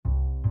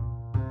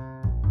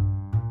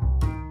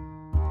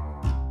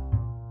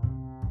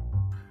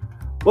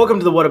Welcome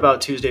to the What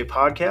About Tuesday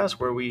podcast,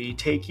 where we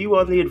take you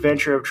on the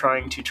adventure of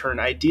trying to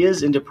turn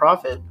ideas into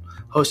profit,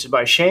 hosted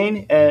by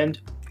Shane and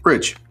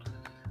Rich.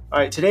 All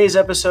right, today's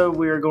episode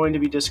we are going to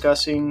be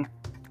discussing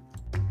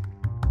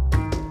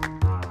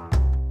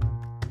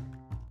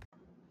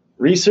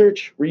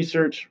research. We've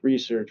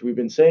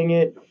been saying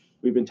it,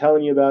 we've been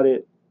telling you about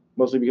it,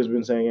 mostly because we've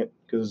been saying it,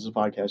 because this is a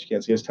podcast, you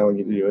can't see us telling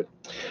you to do it.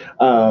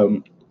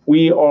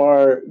 We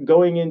are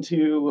going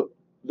into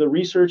the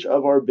research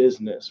of our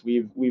business.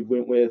 We've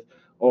went with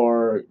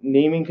our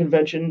naming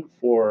convention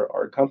for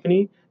our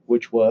company,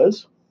 which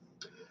was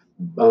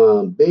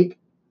Big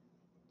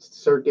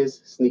Circus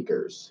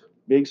Sneakers.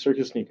 Big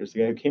Circus Sneakers. The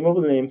guy who came up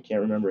with the name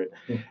can't remember it.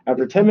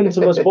 After 10 minutes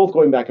of us both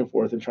going back and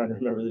forth and trying to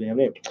remember the damn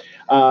name,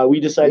 we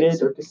decided Big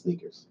Circus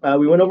Sneakers.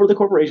 We went over the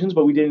corporations,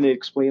 but we didn't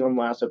explain on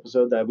the last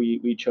episode that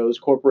we chose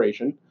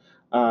corporation.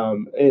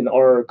 In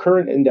our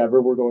current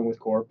endeavor, we're going with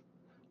corp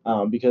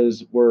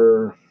because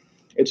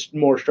it's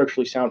more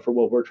structurally sound for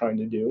what we're trying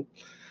to do.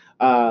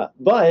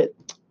 But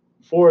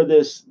for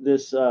this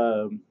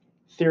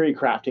theory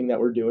crafting that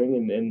we're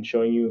doing and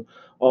showing you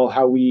all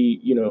how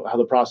how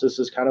the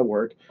processes kind of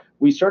work,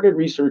 we started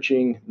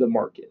researching the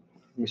market.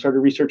 We started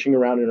researching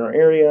around in our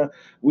area.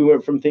 We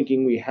went from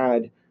thinking we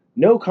had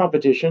no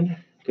competition,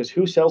 because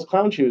who sells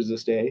clown shoes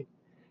this day?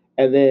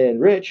 And then,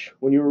 Rich,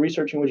 when you were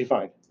researching, what'd you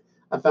find?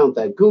 I found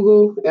that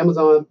Google,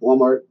 Amazon,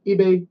 Walmart,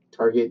 eBay,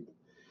 Target,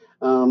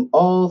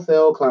 all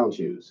sell clown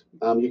shoes.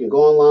 You can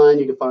go online,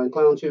 you can find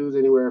clown shoes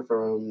anywhere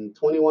from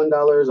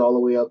 $21 all the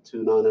way up to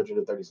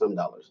 $930 some.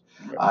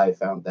 Right. I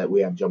found that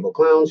we have jumbo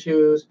clown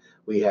shoes,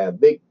 we have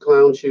big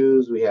clown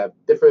shoes, we have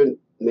different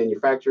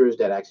manufacturers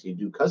that actually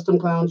do custom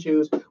clown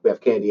shoes. We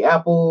have Candy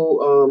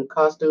Apple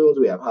costumes,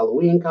 we have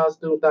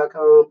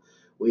HalloweenCostumes.com,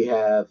 we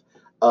have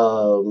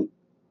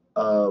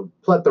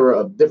plethora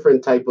of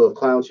different type of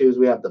clown shoes.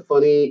 We have the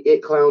funny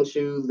It clown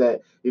shoes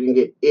that you can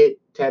get It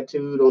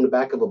tattooed on the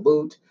back of a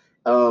boot.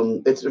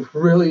 It's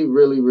really,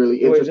 really, really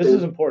interesting. Wait, this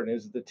is important.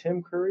 Is it the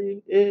Tim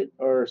Curry It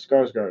or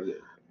Skarsgård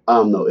It?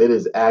 No, it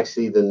is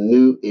actually the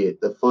new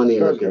It, the funny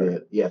looking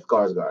It. Yeah,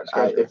 Skarsgård.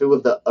 If it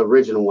was the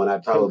original one,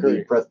 I'd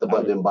probably press the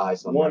button and buy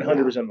something.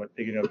 100% like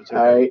picking up the Tim.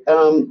 All right.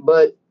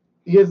 But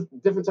you have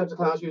different types of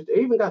clown shoes.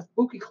 They even got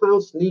spooky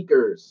clown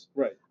sneakers.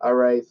 Right. All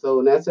right. So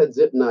and that's at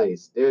Zip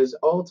Nice. There's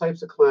all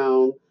types of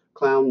clown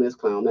this,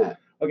 clown that.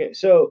 Okay,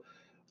 so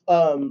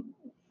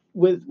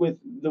with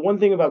the one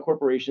thing about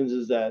corporations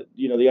is that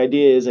the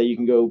idea is that you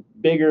can go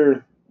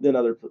bigger than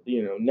other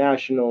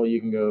national, you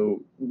can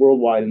go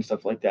worldwide and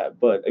stuff like that.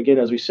 But again,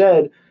 as we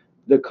said,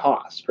 the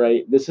cost,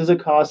 right? This is a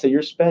cost that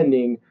you're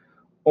spending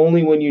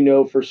only when you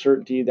know for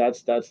certainty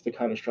that's the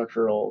kind of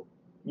structural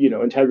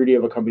integrity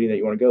of a company that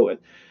you want to go with.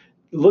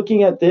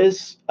 Looking at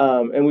this,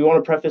 and we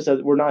want to preface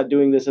that we're not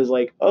doing this as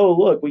like, oh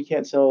look, we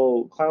can't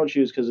sell clown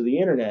shoes because of the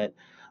internet.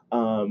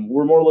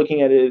 We're more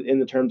looking at it in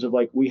the terms of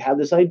like, we had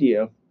this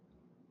idea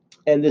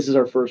and this is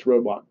our first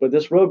roadblock, but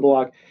this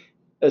roadblock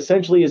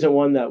essentially isn't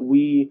one that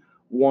we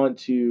want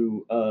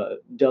to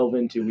delve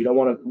into. We don't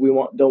want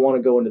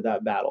to go into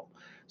that battle.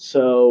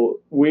 So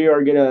we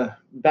are gonna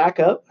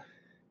back up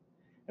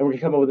and we're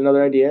gonna come up with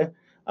another idea,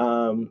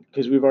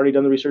 because we've already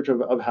done the research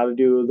of how to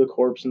do the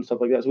corps and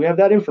stuff like that. So we have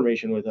that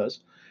information with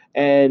us,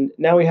 and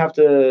now we have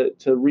to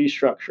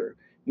restructure.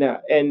 Now,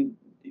 and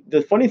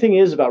the funny thing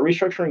is about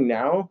restructuring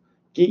now,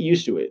 get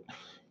used to it,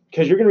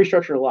 because you're going to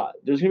restructure a lot.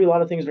 There's going to be a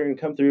lot of things that are going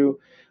to come through.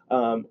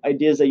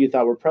 Ideas that you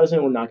thought were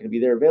present were not going to be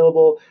there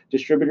available.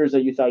 Distributors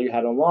that you thought you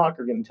had on lock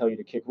are going to tell you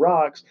to kick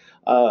rocks.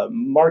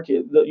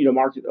 Market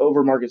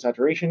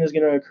saturation is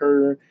going to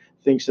occur.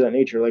 Things to that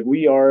nature. Like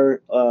we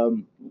are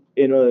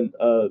in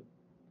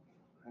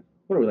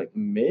what are we, like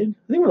mid?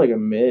 I think we're like a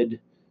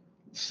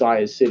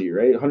mid-sized city,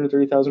 right?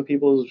 130,000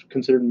 people is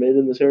considered mid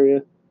in this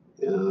area.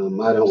 I don't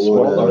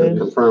want to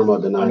confirm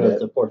or deny that.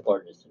 It's the fourth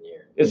largest in the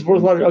area. It's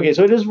fourth largest. Okay,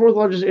 so it is fourth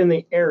largest in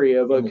the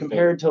area, but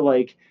compared to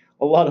like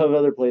a lot of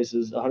other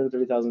places,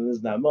 130,000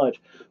 isn't that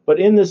much. But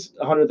in this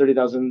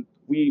 130,000,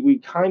 we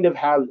kind of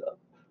have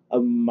a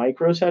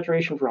micro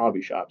saturation for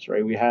hobby shops,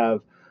 right? We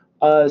have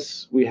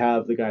us, we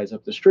have the guys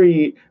up the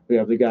street, we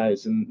have the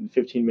guys in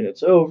 15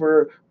 minutes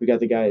over, we got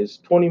the guys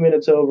 20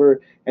 minutes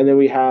over, and then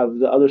we have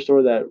the other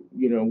store that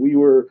we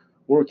were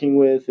working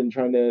with and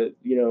trying to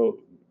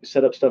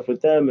set up stuff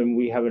with them, and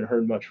we haven't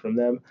heard much from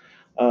them.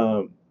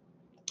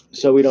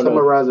 So we don't know.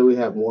 Summarize it, we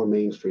have more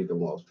Main Street than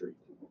Wall Street.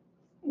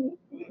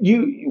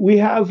 We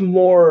have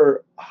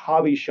more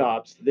hobby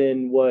shops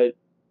than what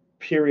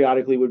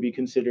periodically would be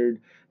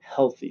considered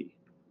healthy,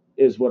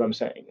 is what I'm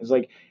saying. It's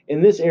like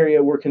in this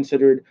area we're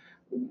considered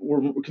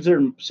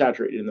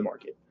saturated in the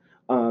market.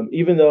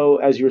 Even though,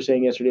 as you were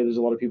saying yesterday, there's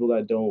a lot of people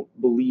that don't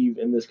believe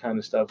in this kind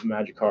of stuff,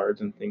 magic cards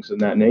and things of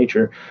that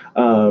nature.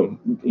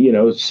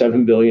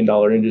 $7 billion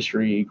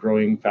industry,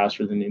 growing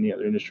faster than any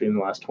other industry in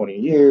the last 20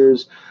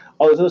 years,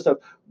 all this other stuff.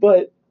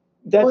 But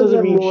that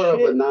doesn't mean more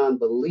shit. Of a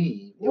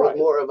non-belief. It was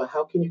more of a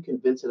how can you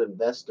convince an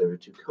investor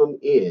to come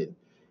in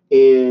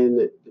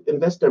and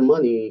invest their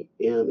money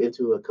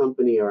into a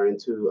company or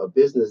into a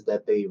business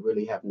that they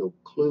really have no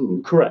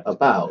clue Correct.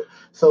 about.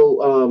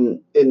 So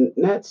in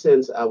that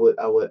sense, I would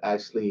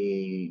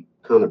actually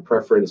kind of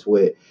preference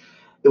with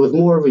it was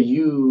more of a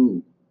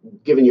you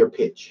giving your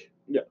pitch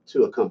Yeah.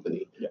 to a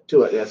company, Yeah.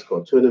 to an S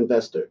corp, to an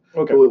investor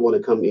Okay. who would want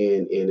to come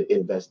in and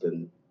invest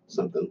in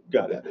something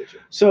Got of it. that nature.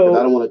 Because So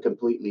I don't want to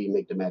completely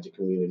make the Magic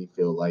community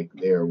feel like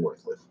they're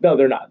worthless. no,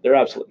 they're not. They're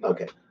absolutely not.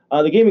 Okay.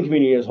 The gaming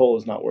community as a whole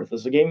is not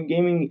worthless. The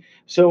gaming.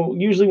 So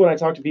usually when I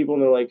talk to people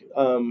and they're like,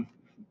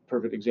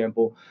 perfect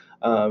example,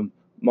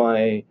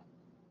 my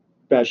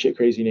batshit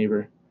crazy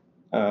neighbor,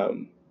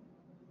 um,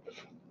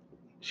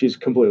 she's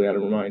completely out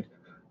of her mind.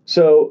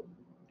 So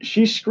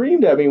she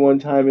screamed at me one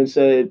time and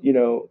said,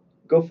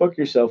 go fuck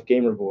yourself,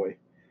 gamer boy.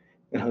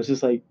 And I was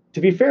just like,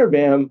 to be fair,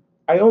 Bam,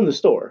 I own the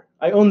store.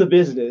 I own the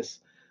business.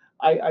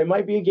 I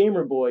might be a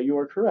gamer boy, you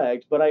are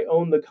correct, but I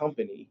own the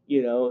company.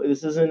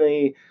 This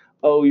isn't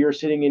oh, you're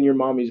sitting in your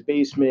mommy's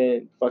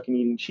basement, fucking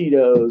eating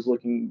Cheetos,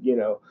 looking,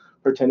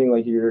 pretending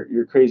like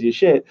you're crazy as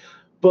shit.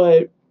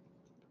 But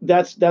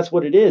that's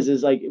what it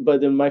is like, but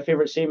then my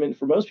favorite statement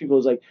for most people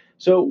is like,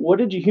 so what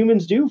did you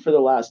humans do for the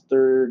last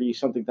 30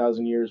 something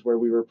thousand years where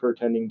we were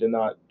pretending to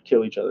not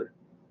kill each other?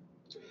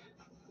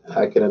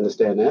 I can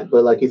understand that.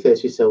 But like you said,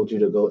 she told you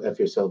to go F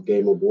yourself,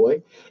 gamer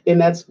boy. And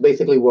that's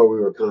basically where we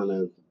were kind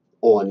of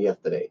on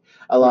yesterday.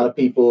 A lot of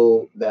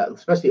people that,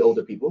 especially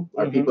older people,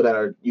 are people that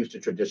are used to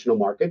traditional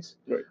markets,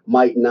 Right.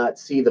 might not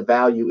see the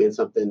value in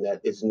something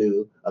that is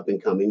new, up and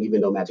coming,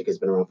 even though Magic has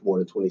been around for more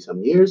than 20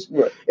 some years.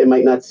 Right. It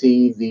might not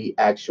see the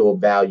actual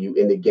value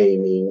in the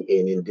gaming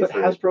and in But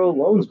different. Hasbro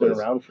alone's been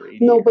around for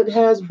 80 No, years. but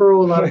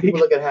Hasbro, a lot of people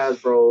look at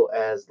Hasbro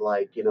as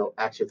like,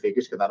 action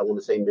figures, because I don't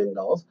want to say men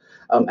dolls.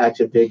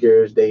 Action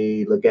figures,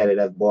 they look at it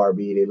as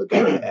Barbie, they look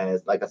at it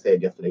as, like I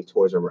said yesterday,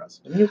 Toys R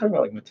Us. And you're talking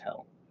about like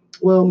Mattel.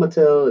 Well,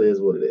 Mattel is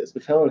what it is.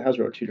 Mattel and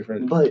Hasbro are two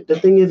different. But the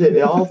thing is, it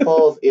all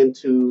falls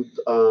into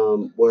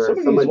where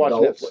Somebody some needs to watch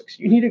adults. Netflix.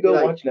 You need to go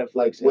like- watch Netflix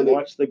like and when they-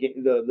 watch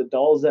the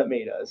dolls that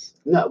made us.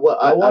 No, well,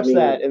 Go watch I mean,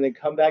 that and then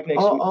come back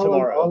next week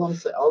tomorrow.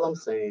 all I'm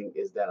saying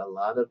is that a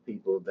lot of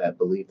people that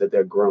believe that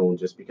they're grown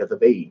just because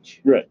of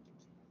age, Right.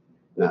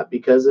 not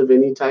because of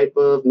any type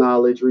of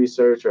knowledge,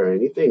 research, or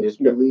anything. Just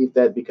Yeah. believe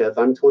that because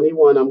I'm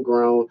 21, I'm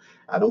grown.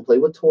 I don't play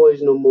with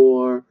toys no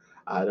more.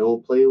 I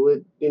don't play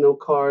with,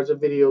 cards or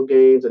video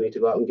games. I need to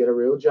go out and get a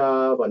real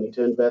job. I need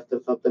to invest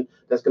in something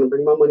that's going to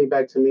bring my money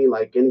back to me,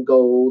 like in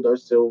gold or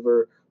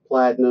silver,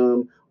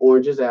 platinum,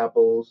 oranges,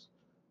 apples,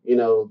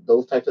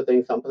 those types of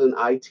things. Something in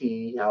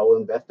IT. I will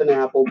invest in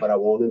Apple, but I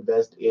won't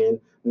invest in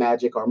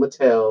Magic or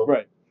Mattel.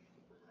 Right.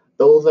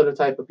 Those are the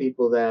type of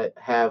people that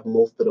have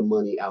most of the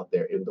money out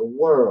there in the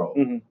world.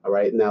 Mm-hmm. All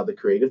right. Now, the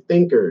creative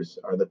thinkers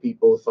are the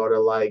people sort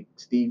of like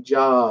Steve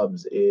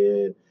Jobs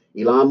and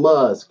Elon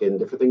Musk and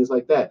different things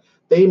like that.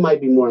 They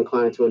might be more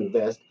inclined to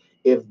invest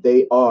if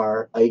they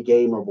are a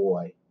gamer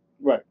boy.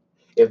 Right.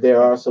 If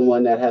there are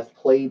someone that has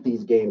played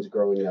these games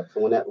growing up,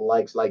 someone that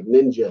likes, like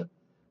Ninja,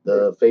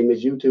 the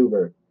famous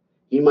YouTuber,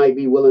 he might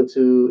be willing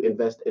to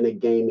invest in a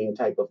gaming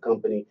type of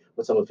company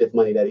with some of his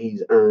money that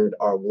he's earned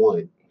or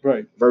won.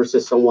 Right.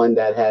 Versus someone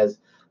that has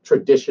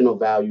traditional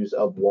values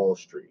of Wall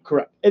Street.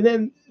 Correct. And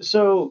then,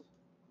 so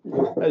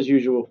as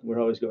usual, we're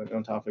always going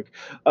on topic.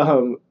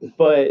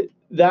 But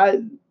that,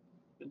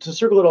 to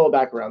circle it all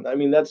back around, I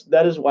mean,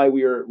 that is why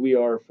we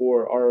are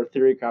for our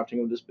theory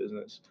crafting of this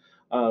business.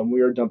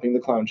 We are dumping the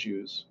clown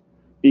shoes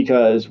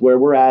because where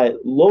we're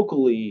at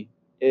locally,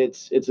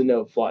 it's a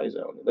no-fly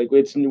zone. Like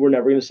we're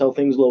never going to sell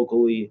things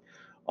locally.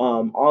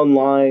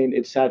 Online,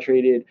 it's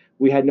saturated.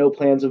 We had no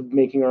plans of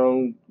making our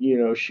own,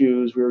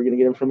 shoes. We were going to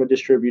get them from a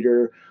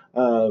distributor.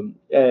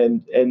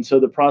 And so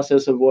the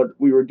process of what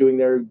we were doing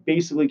there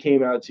basically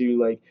came out to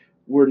like,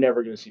 we're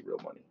never going to see real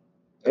money.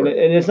 And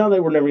it's not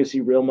that we're never going to see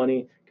real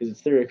money because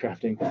it's theory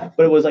crafting,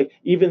 but it was like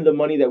even the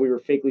money that we were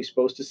fakely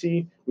supposed to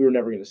see, we were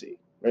never going to see,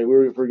 right?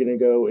 We're going to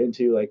go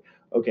into like,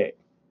 okay,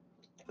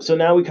 so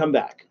now we come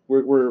back.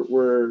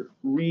 We're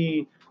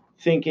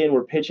rethinking,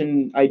 we're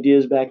pitching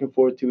ideas back and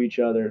forth to each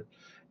other,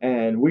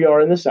 and we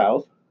are in the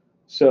South.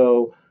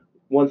 So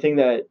one thing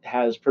that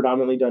has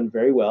predominantly done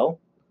very well,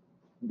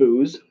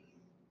 booze,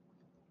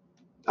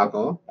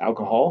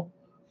 alcohol,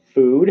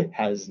 food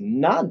has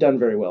not done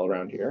very well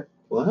around here.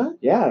 What?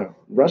 Yeah,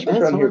 restaurants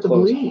That's around here hard to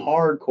close believe.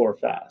 hardcore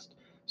fast.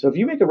 So if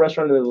you make a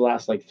restaurant in the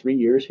last like 3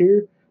 years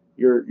here,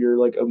 you're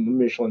like a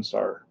Michelin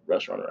star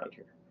restaurant around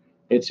here.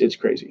 It's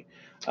crazy.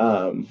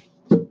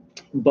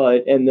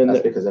 But and then That's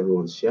because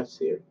everyone's chefs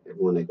here.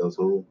 Everyone that goes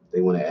home,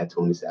 they want to add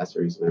Tony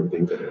Sasseries and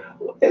everything to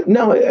it.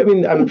 no, I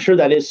mean I'm sure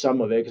that is some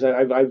of it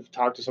because I've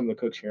talked to some of the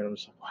cooks here and I'm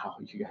just like, wow,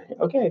 you guys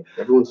okay.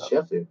 Everyone's a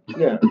chef here.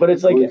 Yeah, but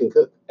it's like Everyone can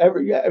cook.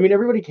 I mean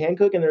everybody can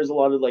cook and there's a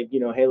lot of like,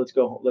 hey, let's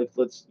go, like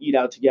let's eat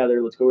out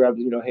together, let's go grab,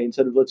 hey,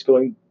 instead of let's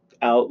going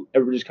out,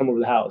 everybody just come over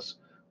the house,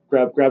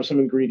 grab some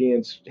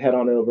ingredients, head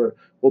on over,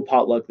 we'll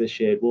potluck this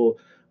shit, we'll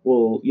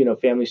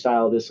family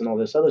style this and all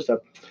this other stuff.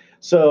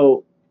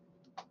 So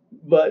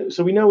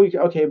we know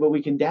but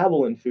we can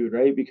dabble in food,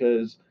 right?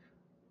 Because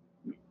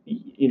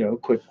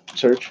quick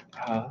search,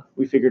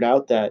 we figured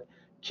out that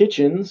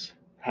kitchens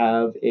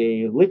have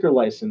a liquor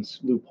license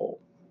loophole.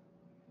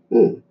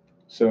 Mm.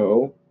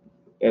 So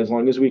as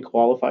long as we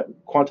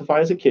quantify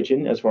as a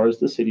kitchen, as far as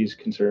the city is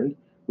concerned,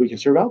 we can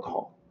serve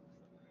alcohol.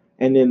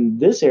 And in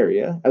this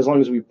area, as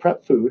long as we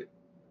prep food,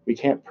 we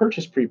can't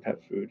purchase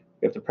pre-prep food.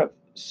 We have to prep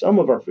some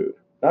of our food,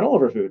 not all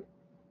of our food,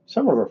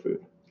 some of our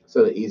food.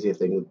 So the easiest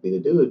thing would be to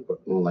do it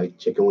like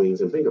chicken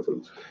wings and finger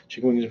foods.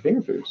 Chicken wings and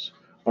finger foods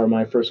are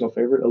my personal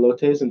favorite,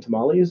 elotes and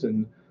tamales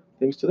and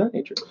things to that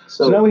nature.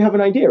 So now we have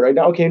an idea, right?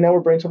 Now, okay, now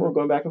we're brainstorming, we're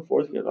going back and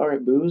forth. All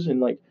right, booze, and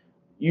like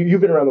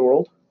you've been around the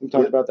world. We've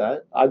talked about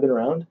that. I've been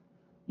around.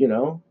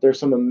 There's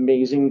some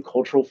amazing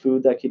cultural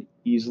food that could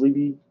easily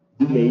be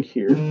made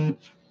here.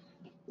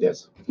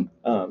 Yes.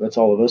 That's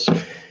all of us.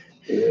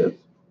 Yeah.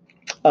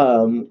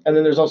 And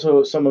then there's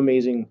also some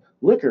amazing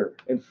liquor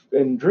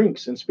and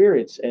drinks and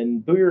spirits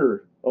and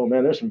beer. Oh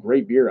man, there's some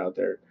great beer out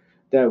there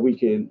that we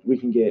can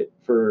get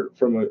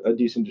from a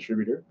decent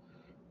distributor.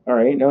 All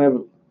right, now we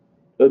have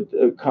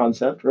a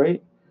concept,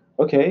 right?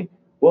 Okay,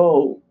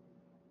 well,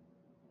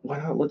 why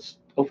not let's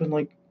open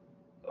like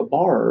a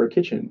bar or a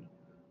kitchen?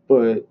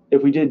 But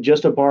if we did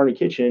just a bar and a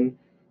kitchen,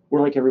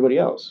 we're like everybody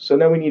else. So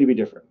now we need to be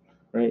different,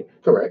 right?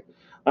 Correct.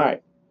 All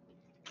right.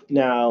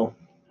 Now,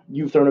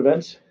 you've thrown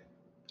events.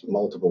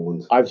 Multiple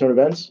ones. I've thrown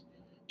events.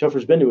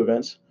 Topher's been to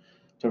events.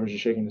 Topher's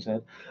just shaking his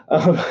head.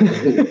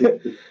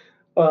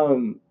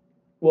 Um,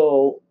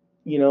 well,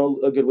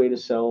 a good way to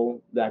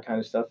sell that kind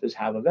of stuff is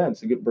have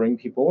events and bring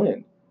people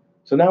in.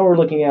 So now we're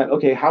looking at,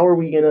 okay, how are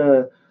we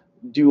gonna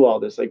do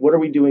all this? Like, what are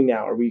we doing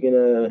now? Are we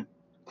gonna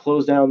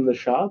close down the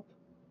shop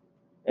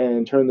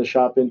and turn the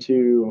shop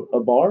into a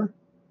bar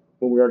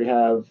when we already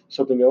have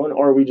something going,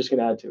 or are we just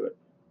gonna add to it?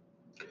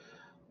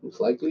 Most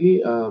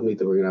likely,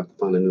 either we're gonna have to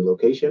find a new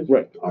location,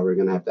 Right. or we're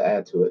gonna have to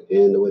add to it.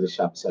 And the way the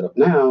shop's set up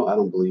now, I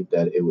don't believe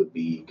that it would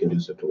be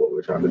conducive to what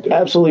we're trying to do.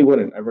 Absolutely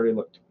wouldn't. I've already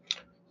looked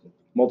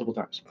multiple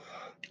times.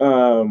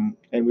 And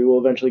we will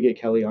eventually get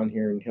Kelly on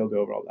here and he'll go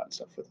over all that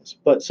stuff with us.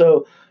 But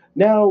so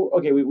now,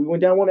 okay, we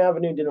went down one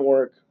avenue, didn't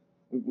work.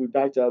 We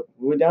backed up.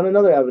 We went down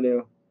another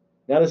avenue.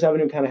 Now this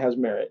avenue kind of has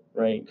merit,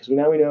 right? Because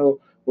now we know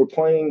we're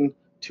playing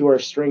to our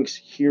strengths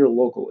here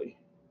locally.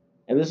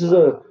 And this is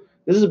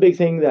a big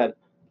thing that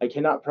I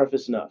cannot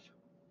preface enough.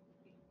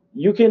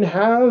 You can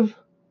have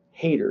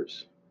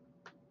haters,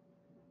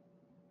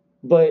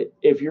 but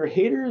if your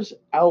haters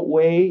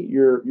outweigh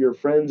your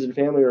friends and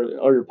family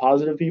or your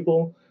positive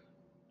people,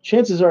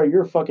 chances are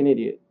you're a fucking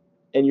idiot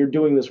and you're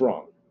doing this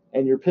wrong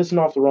and you're pissing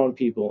off the wrong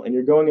people and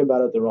you're going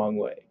about it the wrong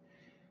way.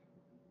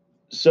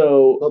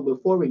 So, but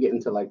before we get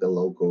into like the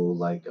local,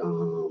 like,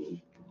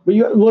 but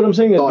what I'm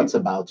saying thoughts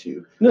about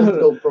you, no, let's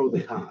go pros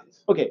and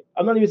cons. Okay,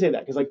 I'm not even saying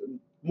that because like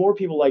more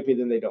people like me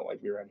than they don't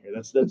like me around here.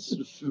 That's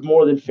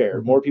more than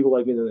fair. More people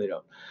like me than they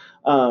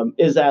don't.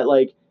 Is that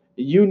like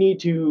you need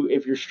to,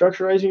 if you're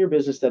structurizing your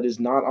business that is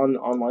not on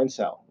online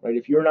sell, right?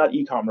 If you're not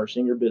e-commerce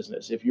in your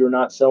business, if you're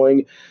not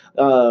selling,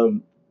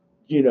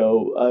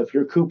 if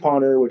you're a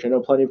couponer, which I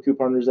know plenty of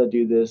couponers that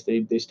do this,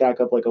 they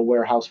stack up like a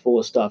warehouse full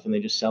of stuff and they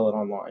just sell it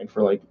online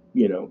for like,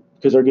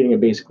 because they're getting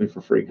it basically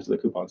for free because of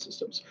the coupon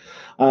systems.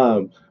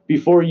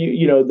 Before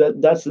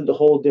that's the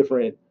whole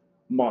different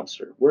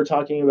monster. We're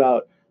talking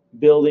about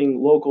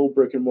building local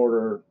brick and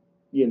mortar,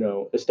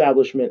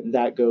 establishment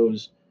that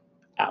goes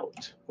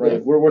out,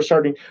 right?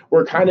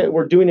 Yeah.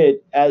 We're doing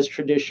it as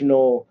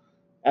traditional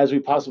as we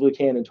possibly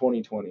can in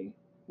 2020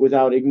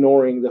 without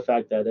ignoring the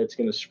fact that it's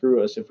going to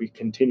screw us if we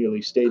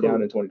continually stay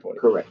down in 2020.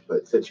 Correct.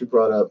 But since you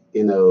brought up,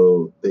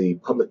 the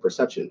public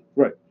perception,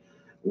 right?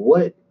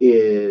 What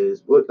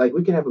like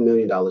we can have $1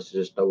 million to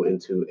just throw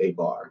into a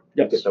bar.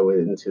 Yes. We can throw it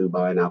into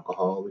buying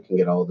alcohol. We can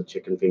get all the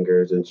chicken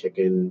fingers and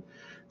chicken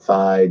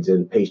thighs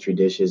and pastry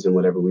dishes and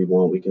whatever we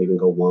want. We can even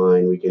go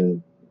wine. We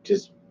can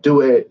just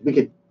do it. We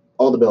could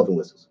all the bells and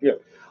whistles. Yeah.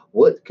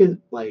 What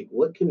can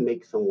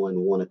make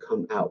someone want to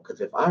come out?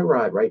 Because if I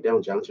ride right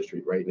down Johnson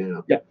Street right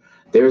now, yeah,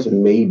 there's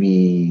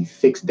maybe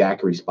 6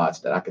 daiquiri spots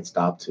that I could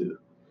stop to.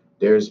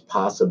 There's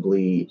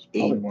possibly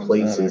 8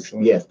 places.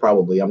 Yes,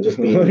 probably. I'm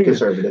just being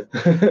conservative.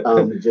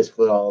 Just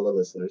for all the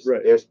listeners.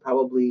 Right. There's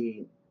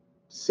probably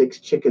 6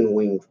 chicken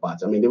wing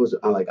spots. I mean, there was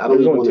I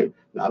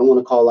don't want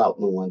to call out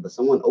no one, but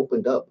someone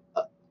opened up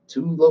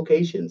 2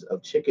 locations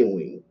of chicken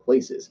wing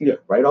places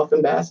right off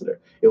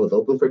Ambassador. It was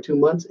open for 2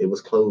 months. It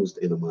was closed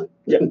in a month.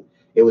 Yeah.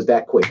 It was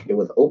that quick. It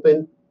was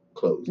open,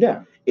 closed.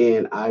 Yeah.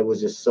 And I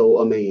was just so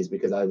amazed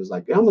because I was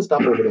like, I'm gonna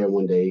stop over there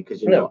one day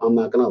because I'm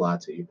not gonna lie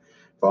to you.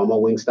 For all my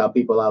Wingstop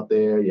people out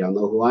there, y'all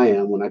know who I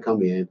am. When I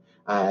come in,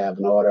 I have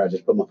an order. I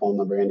just put my phone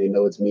number in. They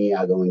know it's me.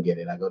 I go and get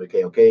it. I go to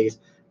KOK's.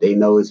 They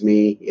know it's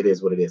me. It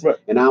is what it is. Right.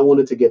 And I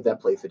wanted to give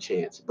that place a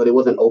chance, but it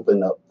wasn't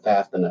opened up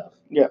fast enough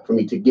for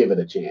me to give it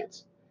a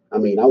chance. I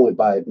mean, I went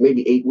by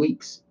maybe 8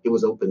 weeks. It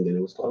was opened and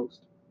it was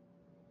closed.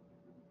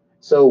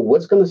 So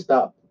what's going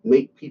to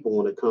make people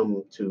want to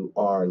come to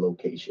our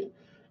location?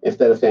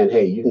 Instead of saying,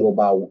 hey, you can go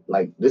buy,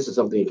 like, this is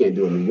something you can't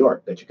do in New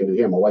York that you can do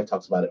here. My wife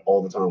talks about it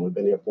all the time. We've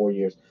been here 4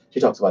 years. She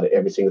talks about it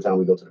every single time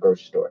we go to the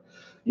grocery store.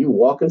 You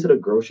walk into the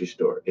grocery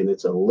store and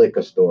it's a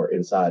liquor store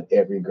inside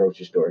every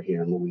grocery store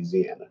here in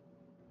Louisiana.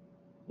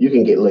 You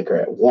can get liquor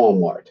at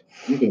Walmart.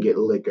 You can get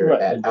liquor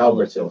Right. at And all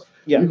that Albertsons. stuff.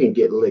 Yeah. You can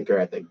get liquor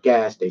at the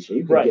gas station.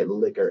 You can Right. get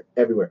liquor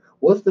everywhere.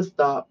 What's to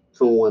stop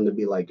someone to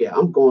be like, yeah,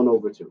 I'm going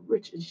over to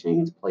Rich and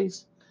Shane's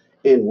place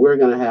and we're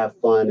going to have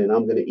fun and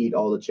I'm going to eat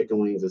all the chicken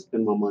wings and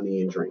spend my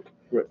money and drink.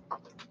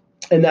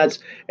 And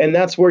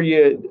that's where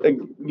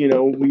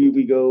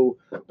we go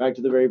back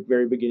to the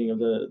very beginning of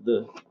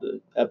the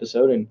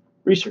episode and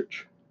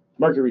research,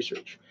 market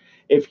research.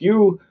 If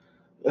you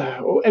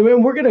I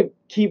mean, we're gonna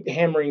keep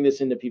hammering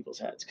this into people's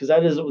heads because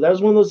that is one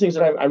of those things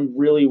that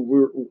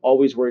we're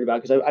always worried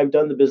about because I've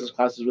done the business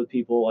classes with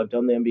people, I've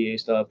done the MBA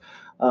stuff,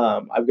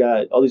 I've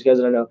got all these guys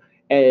that I know,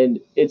 and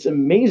it's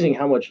amazing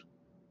how much,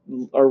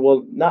 or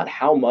well, not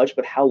how much,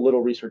 but how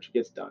little research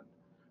gets done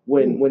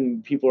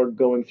when people are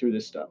going through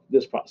this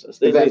process.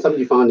 Is that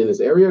something you find in this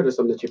area or is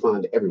something that you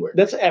find everywhere?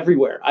 That's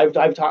everywhere. I've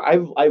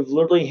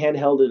literally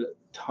handheld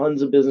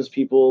tons of business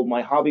people.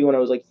 My hobby when I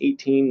was like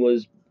 18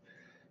 was,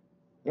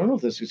 I don't know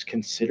if this is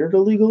considered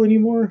illegal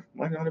anymore.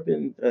 Might not have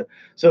been.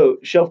 So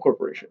shelf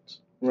corporations,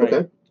 right?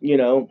 Okay.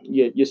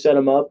 You set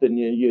them up and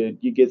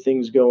you get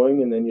things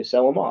going and then you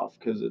sell them off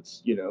because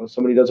it's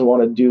somebody doesn't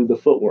want to do the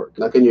footwork.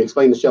 Now, can you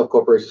explain the shelf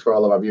corporations for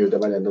all of our viewers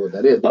that might not know what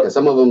that is? Because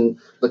some of them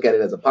look at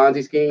it as a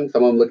Ponzi scheme.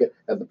 Some of them look at it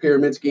as the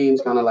pyramid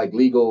schemes, kind of like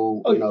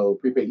legal,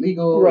 prepaid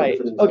legal. Right.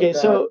 Okay. Like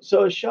that.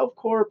 So a shelf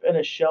corp and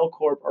a shell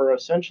corp are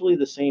essentially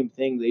the same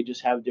thing. They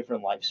just have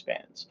different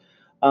lifespans.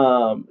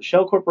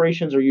 Shell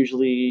corporations are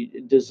usually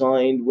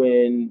designed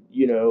when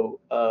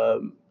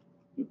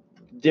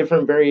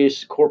different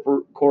various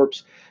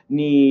corps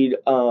need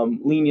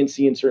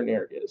leniency in certain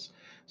areas.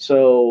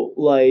 So,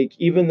 like,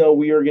 even though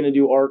we are going to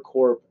do our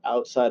corp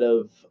outside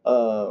of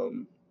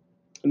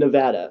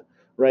Nevada,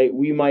 right?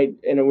 We might,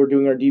 and we're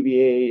doing our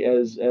DBA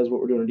as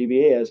what we're doing our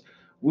DBA as.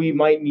 We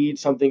might need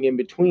something in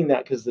between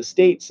that because the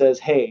state says,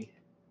 "Hey,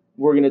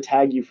 we're going to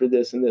tag you for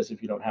this and this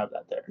if you don't have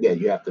that there." Yeah,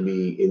 you have to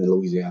be in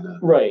Louisiana,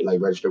 right?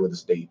 Like register with the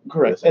state.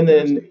 Correct. And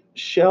then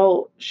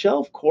shelf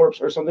corps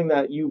are something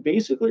that you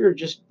basically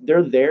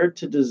they're there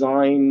to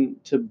design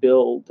to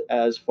build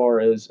as far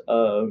as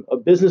a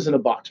business in a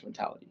box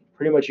mentality.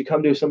 Pretty much, you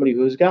come to somebody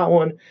who's got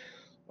one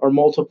or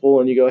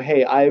multiple, and you go,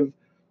 "Hey, I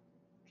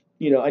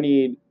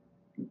need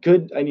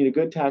a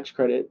good tax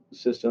credit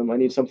system. I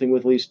need something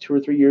with at least 2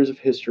 or 3 years of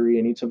history.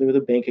 I need something with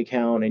a bank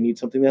account. I need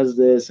something that has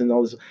this and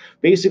all this."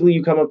 Basically,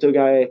 you come up to a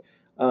guy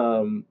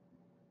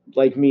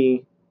like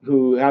me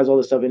who has all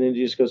this stuff, and it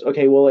just goes,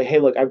 "Okay, well, hey,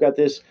 look, I've got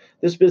this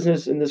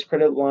business, and this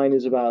credit line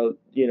is about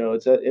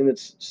it's in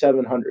its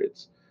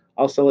 700s.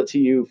 I'll sell it to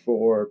you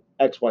for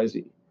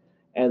XYZ,"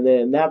 and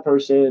then that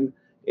person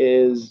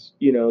is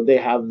they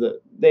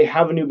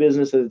have a new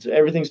business that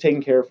everything's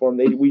taken care of for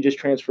them. We just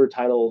transfer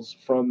titles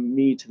from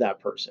me to that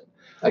person,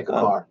 like a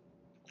car.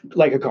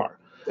 Like a car.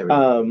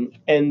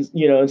 And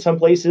in some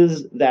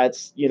places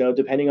that's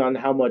depending on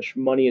how much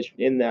money is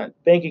in that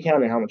bank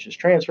account and how much is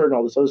transferred and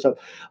all this other stuff,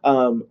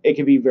 it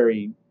can be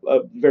very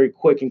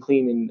quick and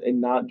clean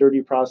and not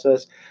dirty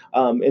process.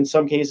 In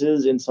some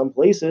cases, in some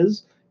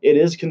places, it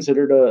is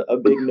considered a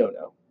big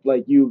no-no.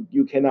 Like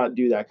you cannot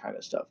do that kind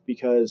of stuff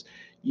because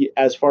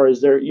as far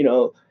as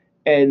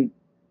and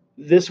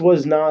this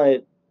was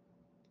not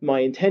my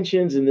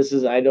intentions, and this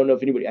is, I don't know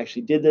if anybody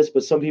actually did this,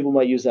 but some people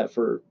might use that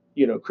for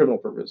criminal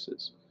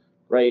purposes,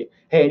 right?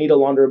 Hey, I need to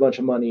launder a bunch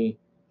of money.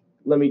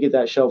 Let me get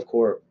that shelf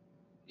corp.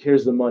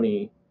 Here's the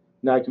money.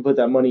 Now I can put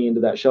that money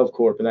into that shelf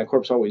corp, and that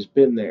corp's always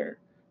been there.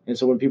 And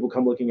so when people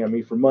come looking at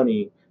me for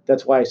money,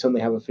 that's why I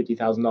suddenly have a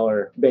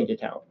 $50,000 bank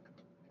account.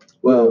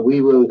 Well,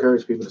 we will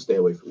encourage people to stay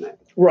away from that.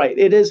 Right.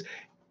 It is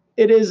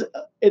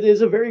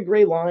a very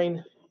gray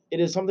line. It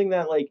is something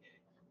that, like,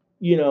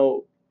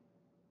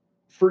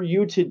 for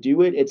you to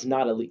do it, it's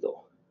not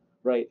illegal,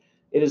 right?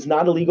 It is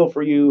not illegal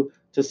for you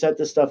to set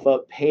this stuff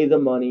up, pay the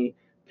money,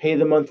 pay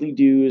the monthly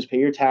dues, pay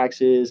your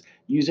taxes,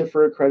 use it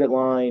for a credit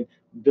line,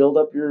 build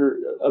up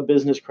a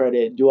business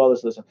credit, do all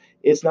this other stuff.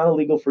 It's not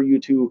illegal for you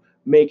to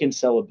make and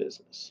sell a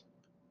business.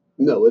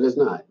 No, it is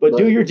not. But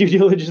do your due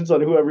diligence on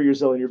whoever you're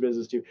selling your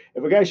business to.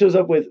 If a guy shows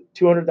up with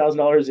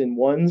 $200,000 in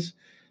ones,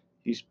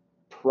 he's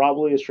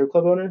probably a strip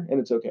club owner, and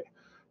it's okay.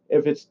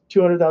 If it's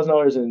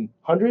 $200,000 in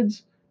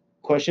hundreds,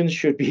 questions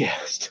should be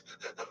asked.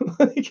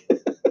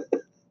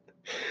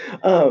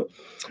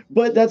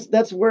 But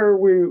that's where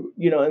we're,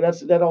 and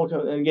that all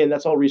comes, and again,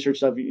 that's all research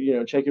stuff.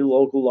 Check your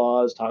local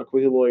laws, talk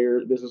with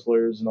your business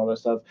lawyers and all that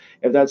stuff.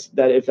 If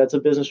that's a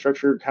business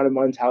structure kind of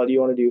mentality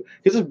you want to do,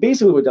 because it's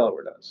basically what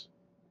Delaware does,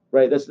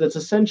 right? That's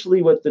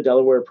essentially what the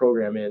Delaware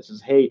program is,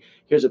 hey,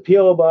 here's a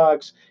PO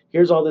box,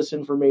 here's all this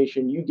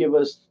information, you give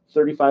us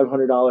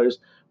 $3,500,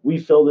 we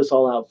fill this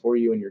all out for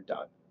you, and you're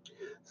done.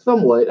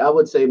 Somewhat, I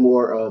would say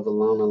more of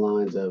along the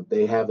lines of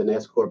they have an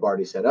S corp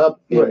already set up,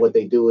 and Right. what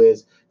they do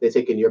is they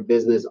take in your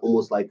business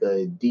almost like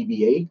a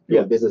DBA,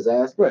 Yeah. a business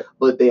as, Right.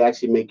 but they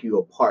actually make you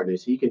a partner.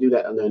 So you can do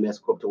that under an S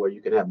corp to where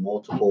you can have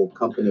multiple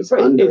companies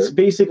Right. under, It's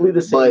basically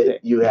the same but thing.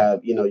 you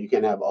have, you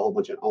can have a whole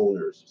bunch of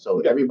owners.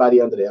 So Yeah.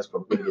 everybody under the S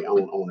corp can be their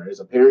own owner. There's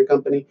a parent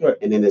company, Right.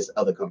 and then there's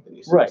other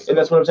companies. Right, So, and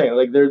that's what I'm saying.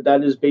 Like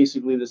that is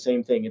basically the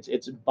same thing.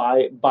 It's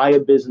buy a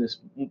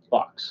business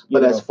box.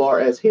 but as far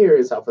as here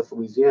in Southwest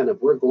Louisiana,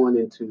 if we're going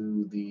into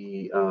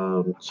the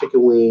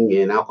chicken wing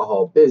and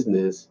alcohol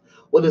business,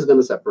 what is going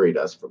to separate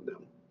us from them?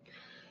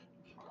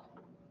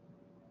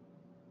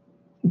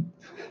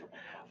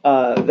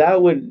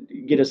 That would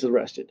get us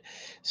arrested.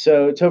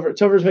 So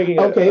Topher's making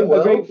a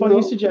great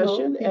funny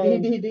suggestion,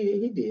 and he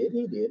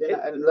did,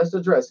 and let's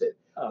address it.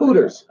 Oh,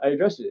 Hooters. I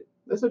addressed it.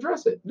 Let's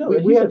address it. No,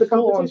 we have the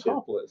full on competition.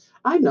 topless.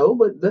 I know,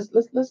 but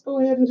let's go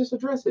ahead and just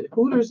address it.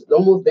 Hooters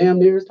almost damn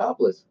near is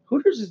topless.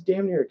 Hooters is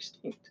damn near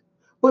extinct.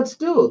 But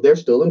still, they're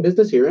still in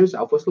business here in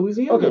Southwest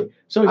Louisiana. Okay,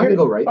 so I can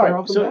go right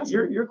there. So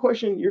your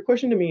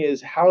question to me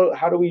is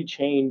how do we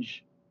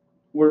change?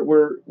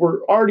 We're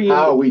already.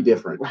 How are we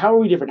different? How are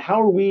we different?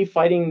 How are we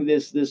fighting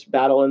this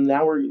battle? And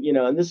now we're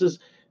and this is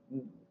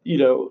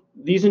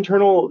these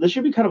internal. This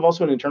should be kind of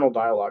also an internal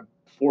dialogue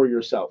for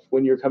yourself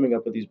when you're coming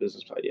up with these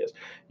business ideas.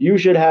 You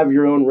should have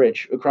your own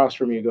Rich across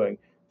from you going,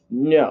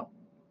 no,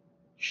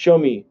 show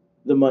me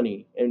the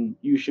money, and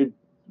you should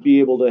be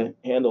able to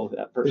handle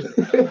that person.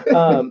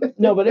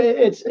 No, but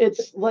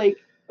it's like,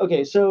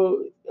 okay,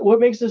 so what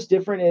makes us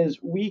different is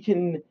we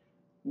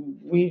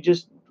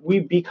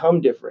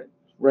become different,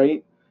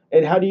 right?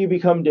 And how do you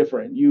become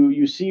different?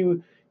 You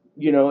see,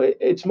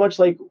 it's much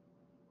like,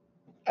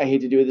 I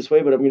hate to do it this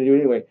way, but I'm going to do it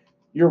anyway.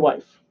 Your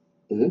wife,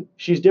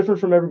 she's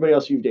different from everybody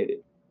else you've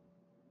dated.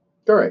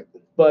 Correct.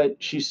 But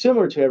she's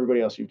similar to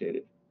everybody else you've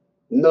dated.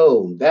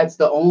 No, that's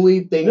the only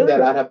thing that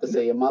I'd have to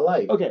say in my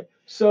life. Okay,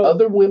 so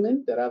other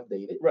women that I've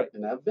dated, right,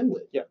 and I've been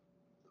with, yeah,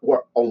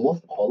 were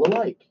almost all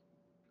alike.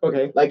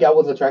 Okay. Like I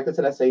was attracted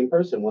to that same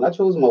person. When I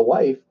chose my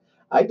wife,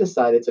 I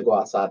decided to go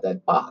outside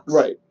that box.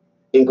 Right.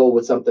 And go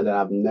with something that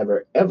I've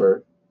never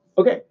ever.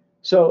 Okay.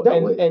 So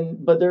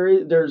but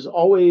there's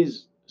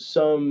always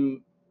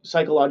some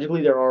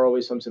psychologically there are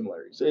always some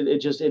similarities.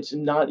 It's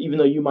not, even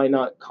though you might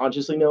not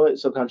consciously know it,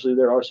 subconsciously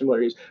there are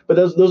similarities. But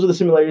those are the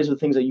similarities of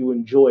things that you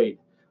enjoyed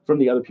from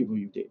the other people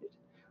you've dated,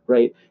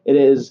 right? It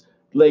is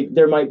like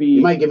there might be.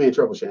 You might get me in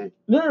trouble, Shane.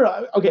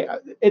 No. Okay,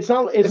 it's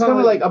not. It's kind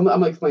of like I'm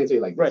gonna explain to you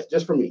like this, right.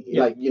 Just for me,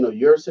 yeah. Like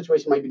your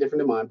situation might be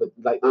different than mine, but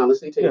like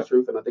honestly, tell you the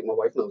truth, and I think my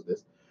wife knows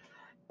this.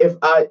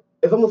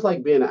 It's almost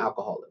like being an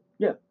alcoholic.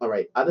 Yeah. All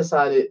right. I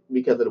decided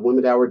because of the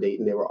women that were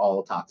dating, they were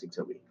all toxic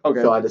to me.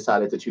 Okay. So I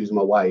decided to choose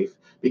my wife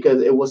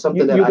because it was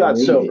something that you I got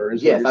needed. sober.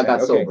 Yes, I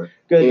got sober.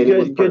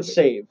 Good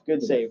save.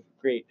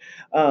 Great.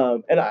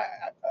 And I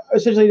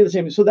essentially did the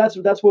same. So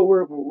that's what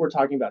we're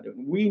talking about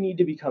doing. We need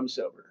to become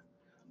sober,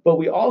 but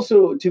we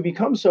also, to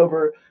become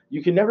sober,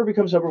 you can never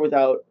become sober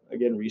without,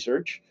 again,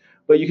 research.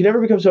 But you can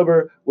never become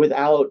sober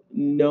without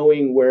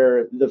knowing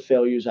where the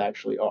failures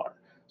actually are.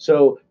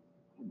 So,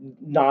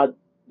 not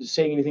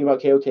saying anything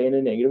about KOK in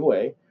a negative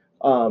way,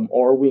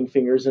 or Wing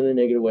Fingers in a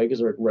negative way because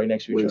they're right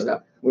next to each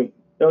other. No,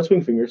 it's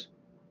Wing Fingers.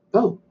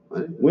 Oh,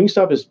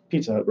 Wingstop is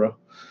Pizza Hut, bro.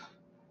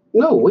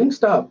 No,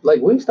 Wingstop.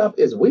 Like Wingstop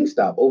is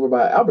Wingstop over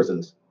by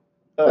Albertsons.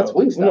 That's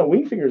Wingstop. No,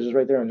 Wing Fingers is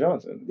right there on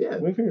Johnson. Yeah,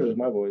 Wing Fingers is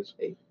my boys.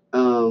 Hey,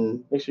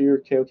 make sure you're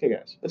KOK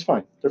guys. It's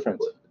fine. They're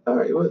friends. All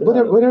right,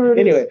 whatever.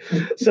 Anyway,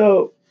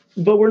 so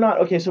but we're not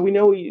okay. So we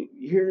know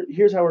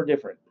here's how we're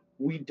different.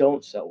 We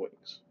don't sell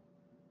wings.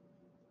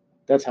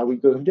 That's how we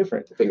go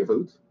different. Finger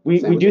foods. We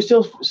do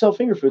still sell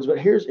finger foods, but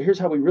here's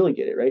how we really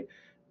get it, right?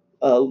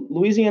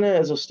 Louisiana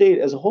as a state,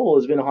 as a whole,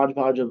 has been a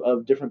hodgepodge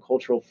of different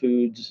cultural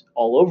foods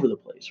all over the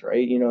place,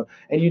 right?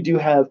 And you do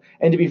have,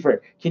 and to be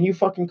fair, can you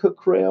fucking cook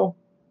Creole?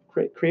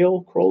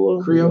 Creole?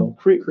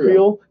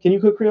 Can you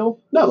cook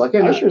Creole? No, I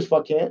can't. I sure as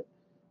fuck can't.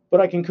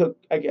 But I can cook.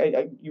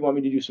 You want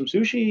me to do some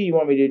sushi? You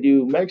want me to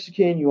do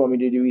Mexican? You want me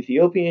to do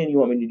Ethiopian? You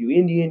want me to do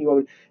Indian? You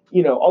want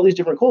me, all these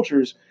different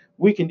cultures.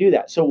 We can do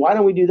that. So why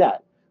don't we do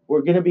that?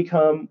 We're going to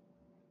become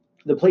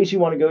the place you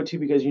want to go to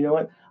because you know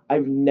what?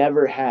 I've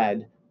never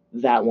had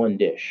that one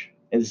dish.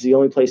 And it's the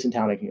only place in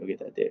town I can go get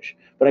that dish.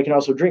 But I can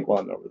also drink while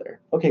I'm over there.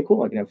 Okay,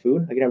 cool. I can have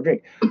food. I can have a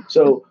drink.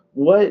 So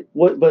but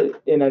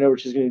and I know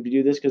Rich is going to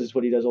do this because it's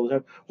what he does all the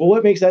time. Well,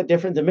 what makes that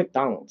different than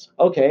McDonald's?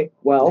 Okay,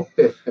 well,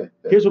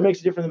 here's what makes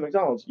it different than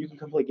McDonald's. You can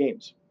come play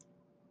games,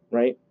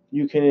 right?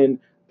 You can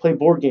play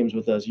board games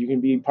with us. You can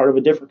be part of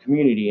a different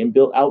community and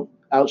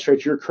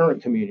outstretch your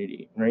current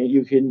community, right?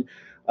 You can,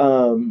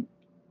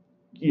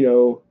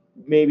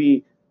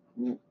 maybe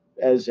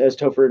as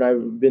Topher and I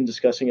have been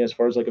discussing as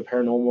far as like a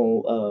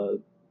paranormal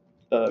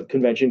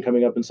convention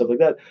coming up and stuff like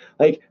that,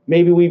 like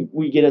maybe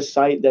we get a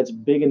site that's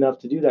big enough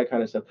to do that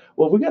kind of stuff.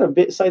 Well, if we got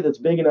a site that's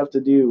big enough to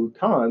do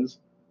cons,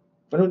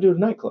 why don't we do a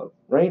nightclub,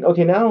 right?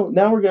 Okay, now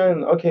we're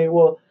going, okay,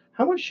 well,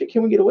 how much shit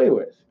can we get away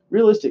with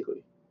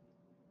realistically?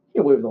 You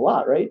get away with a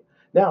lot, right?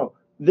 Now,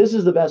 this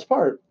is the best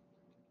part.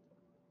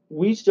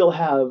 we still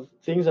have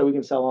things that we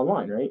can sell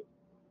online, right?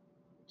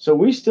 So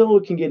we still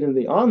can get into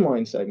the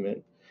online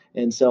segment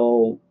and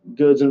sell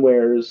goods and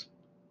wares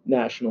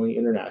nationally,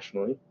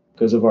 internationally,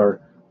 because of our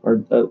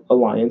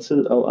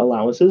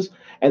allowances,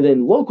 and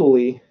then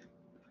locally,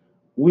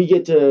 we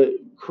get to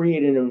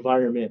create an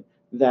environment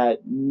that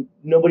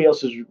nobody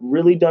else has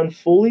really done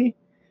fully,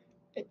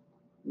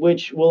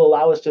 which will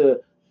allow us to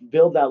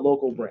build that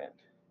local brand.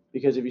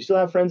 Because if you still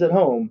have friends at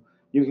home,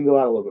 you can go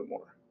out a little bit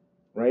more,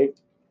 right?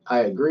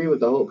 I agree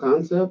with the whole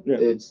concept. Yeah.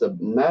 It's a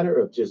matter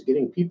of just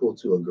getting people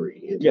to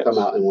agree and to Yes. come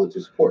out and want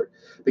to support.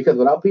 Because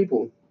without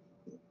people,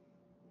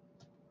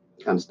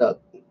 kind of stuck.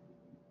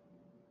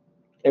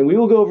 And we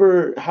will go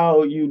over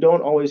how you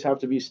don't always have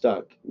to be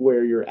stuck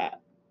where you're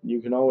at.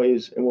 You can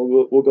always, and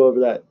we'll go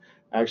over that.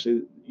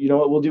 Actually, you know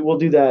what we'll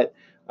do that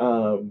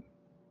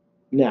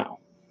now.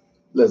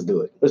 Let's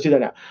do it. Let's do that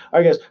now.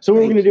 All right, guys. So what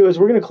we're going to do is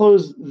we're going to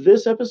close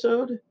this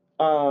episode,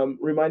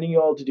 reminding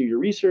you all to do your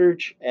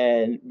research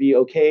and be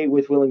okay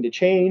with willing to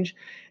change.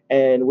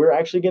 And we're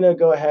actually going to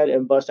go ahead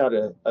and bust out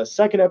a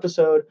second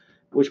episode,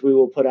 which we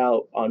will put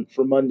out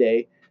for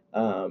Monday.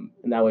 And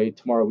that way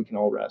tomorrow we can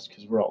all rest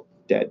because we're all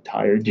dead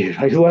tired, dude.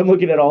 I'm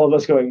looking at all of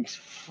us going,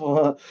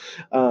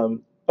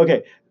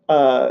 okay.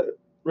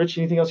 Rich,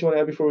 anything else you want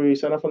to add before we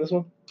sign off on this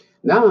one?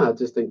 No, I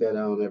just think that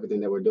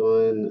everything that we're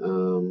doing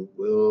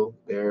will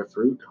bear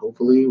fruit,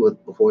 hopefully,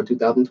 before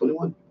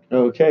 2021.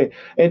 Okay.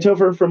 And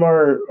Topher, from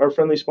our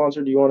friendly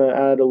sponsor, do you want to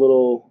add a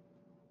little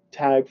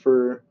tag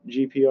for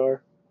GPR?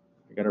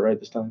 I got it right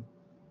this time.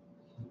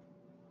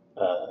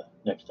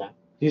 Next time.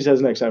 He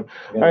says next time.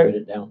 I gotta write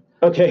it down.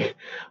 Okay.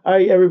 All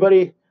right,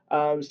 everybody.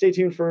 Stay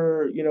tuned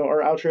for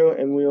our outro,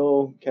 and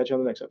we'll catch you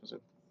on the next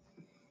episode.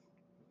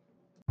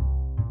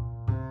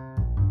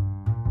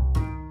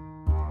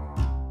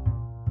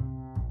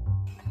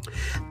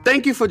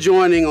 Thank you for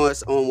joining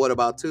us on What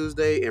About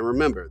Tuesday, and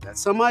remember that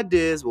some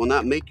ideas will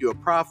not make you a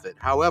prophet.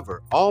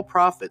 However, all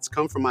profits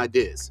come from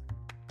ideas.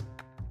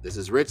 This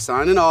is Rich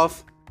signing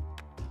off.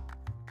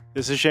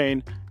 This is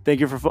Shane. Thank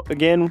you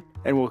again,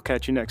 and we'll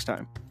catch you next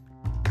time.